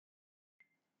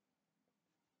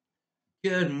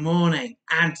Good morning.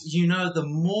 And the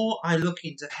more I look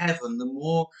into heaven, the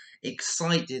more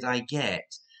excited I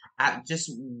get at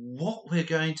just what we're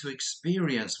going to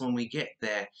experience when we get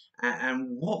there and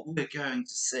what we're going to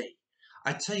see.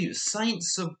 I tell you,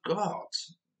 saints of God,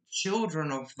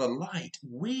 children of the light,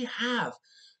 we have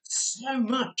so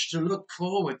much to look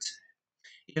forward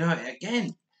to.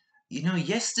 Again,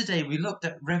 yesterday we looked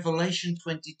at Revelation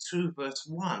 22, verse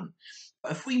 1.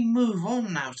 But if we move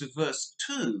on now to verse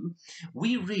 2,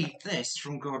 we read this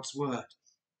from God's Word.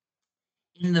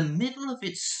 In the middle of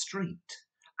its street,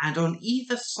 and on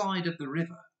either side of the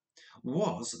river,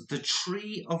 was the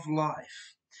tree of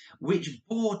life, which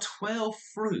bore 12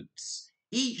 fruits,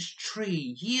 each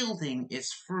tree yielding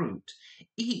its fruit,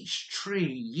 each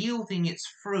tree yielding its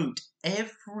fruit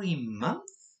every month.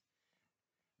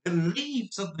 The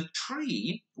leaves of the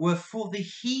tree were for the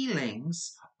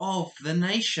healings of the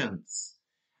nations.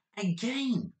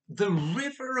 Again, the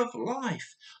river of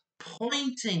life,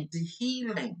 pointing to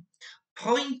healing,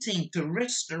 pointing to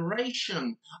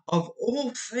restoration of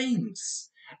all things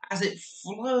as it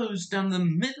flows down the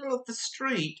middle of the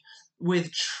street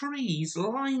with trees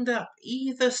lined up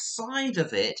either side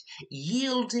of it,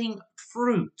 yielding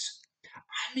fruit.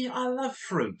 I mean, I love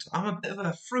fruit. I'm a bit of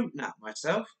a fruit nut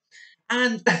myself.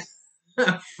 And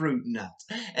fruit nut.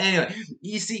 Anyway,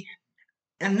 you see,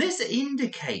 and this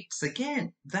indicates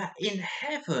again that in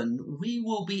heaven we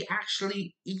will be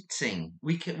actually eating.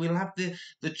 We'll have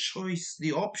the choice,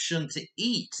 the option to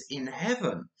eat in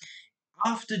heaven.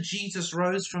 After Jesus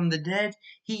rose from the dead,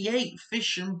 he ate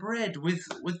fish and bread with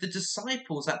the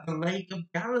disciples at the Lake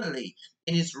of Galilee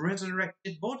in his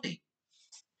resurrected body.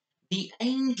 The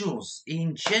angels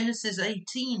in Genesis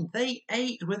 18, they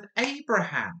ate with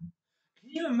Abraham. Can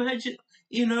you imagine?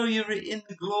 You're in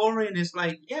the glory, and it's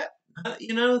like, yeah,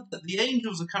 the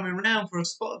angels are coming around for a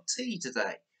spot of tea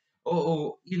today,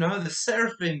 or the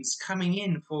seraphims coming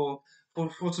in for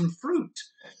some fruit.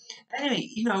 Anyway,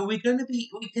 we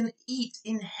can eat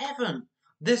in heaven.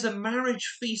 There's a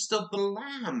marriage feast of the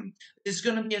Lamb. There's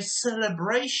going to be a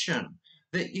celebration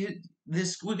that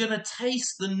we're going to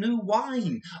taste the new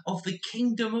wine of the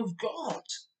kingdom of God.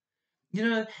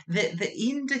 The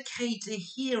indicator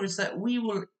here is that we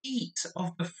will eat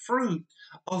of the fruit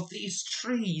of these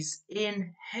trees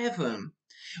in heaven,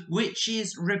 which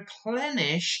is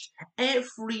replenished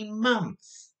every month.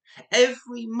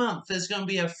 Every month there's going to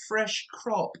be a fresh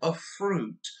crop of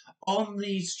fruit on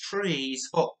these trees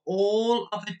for all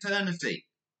of eternity.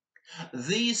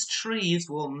 These trees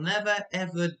will never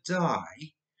ever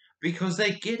die because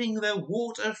they're getting their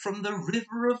water from the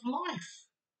river of life.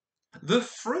 The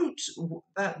fruit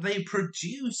that they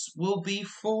produce will be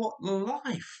for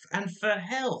life and for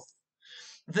health.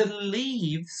 The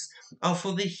leaves are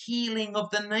for the healing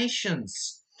of the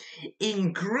nations.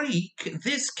 In Greek,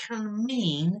 this can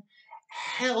mean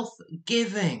health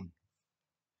giving.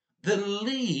 The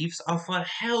leaves are for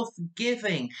health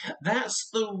giving. That's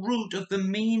the root of the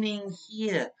meaning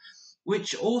here,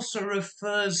 which also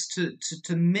refers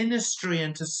to ministry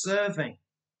and to serving.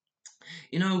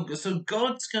 So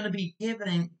God's going to be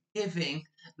giving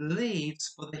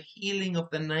leaves for the healing of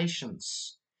the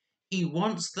nations. He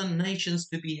wants the nations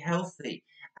to be healthy.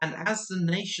 And as the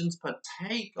nations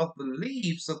partake of the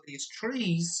leaves of these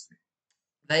trees,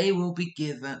 they will be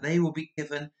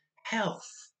given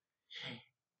health.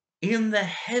 In the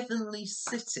heavenly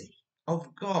city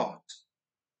of God,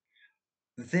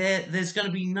 there's going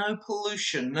to be no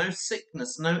pollution, no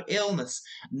sickness, no illness,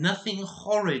 nothing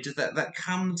horrid that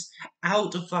comes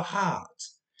out of the heart.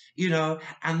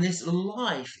 And this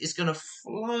life is going to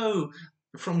flow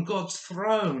from God's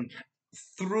throne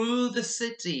through the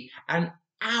city and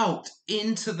out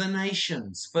into the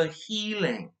nations for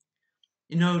healing.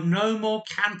 No more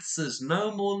cancers,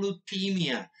 no more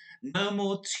leukemia, no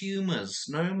more tumors,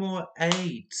 no more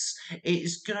AIDS.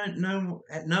 It's going no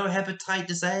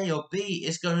hepatitis A or B.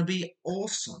 Is going to be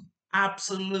awesome,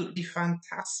 absolutely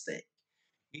fantastic.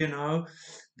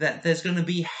 That there's going to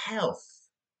be health,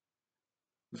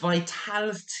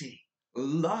 vitality,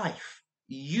 life,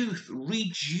 youth,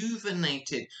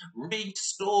 rejuvenated,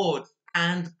 restored,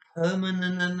 and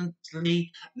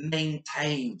permanently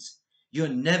maintained. You're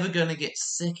never going to get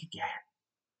sick again.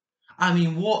 I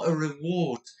mean, what a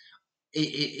reward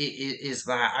is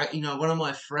that? One of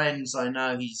my friends, I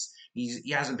know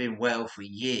he hasn't been well for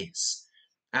years,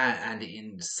 and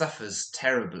he suffers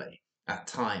terribly at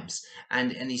times.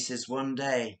 And he says, one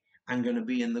day I'm going to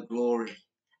be in the glory,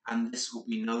 and this will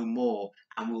be no more,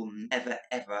 and will never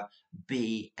ever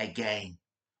be again.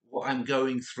 What I'm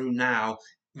going through now,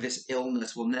 this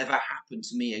illness, will never happen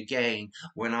to me again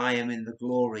when I am in the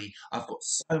glory. I've got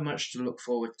so much to look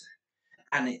forward to.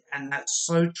 And that's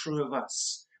so true of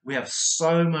us. We have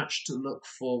so much to look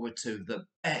forward to. The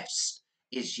best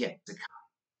is yet to come.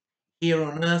 Here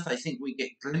on earth, I think we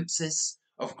get glimpses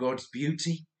of God's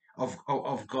beauty, of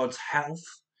God's health,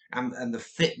 and the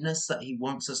fitness that He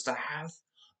wants us to have.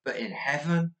 But in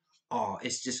heaven, oh,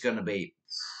 it's just going to be,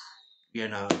 you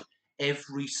know,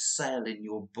 every cell in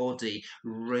your body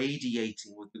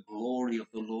radiating with the glory of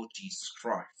the Lord Jesus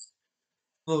Christ,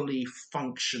 fully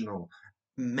functional,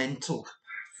 mental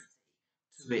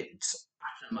to its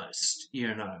uttermost,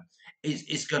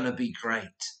 is going to be great.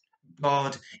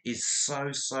 God is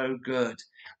so, so good.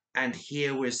 And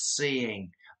here we're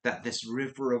seeing that this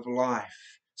river of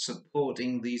life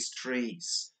supporting these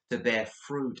trees to bear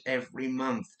fruit every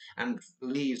month and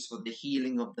leaves for the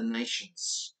healing of the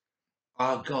nations.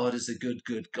 Our God is a good,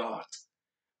 good God.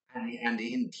 And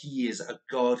He is a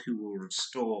God who will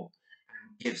restore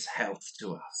and gives health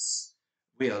to us.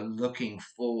 We are looking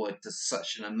forward to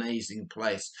such an amazing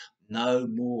place. No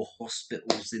more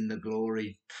hospitals in the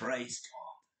glory. Praise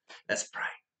God. Let's pray.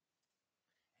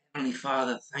 Heavenly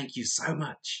Father, thank you so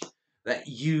much that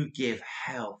you give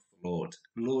health, Lord.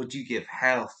 Lord, you give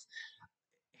health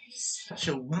in such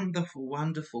a wonderful,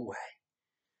 wonderful way.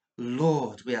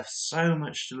 Lord, we have so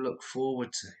much to look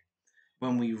forward to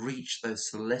when we reach those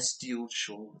celestial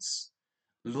shores.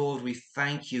 Lord, we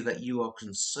thank you that you are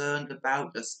concerned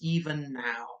about us even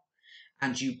now,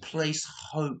 and you place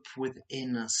hope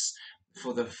within us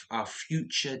for our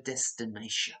future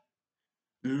destination.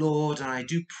 Lord, and I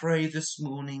do pray this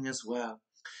morning as well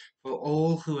for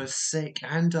all who are sick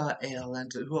and are ill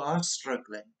and who are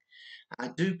struggling. I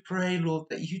do pray, Lord,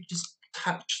 that you just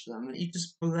touch them, that you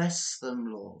just bless them,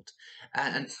 Lord,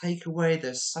 and take away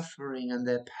their suffering and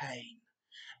their pain,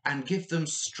 and give them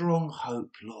strong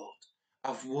hope, Lord,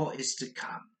 of what is to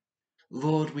come.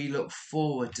 Lord, we look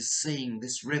forward to seeing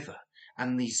this river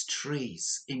and these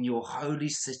trees in your holy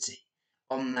city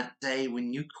on that day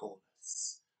when you call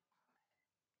us.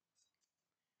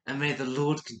 And may the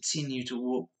Lord continue to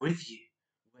walk with you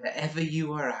wherever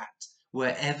you are at,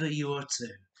 wherever you are to,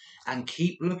 and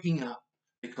keep looking up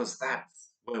because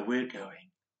that's where we're going.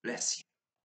 Bless you.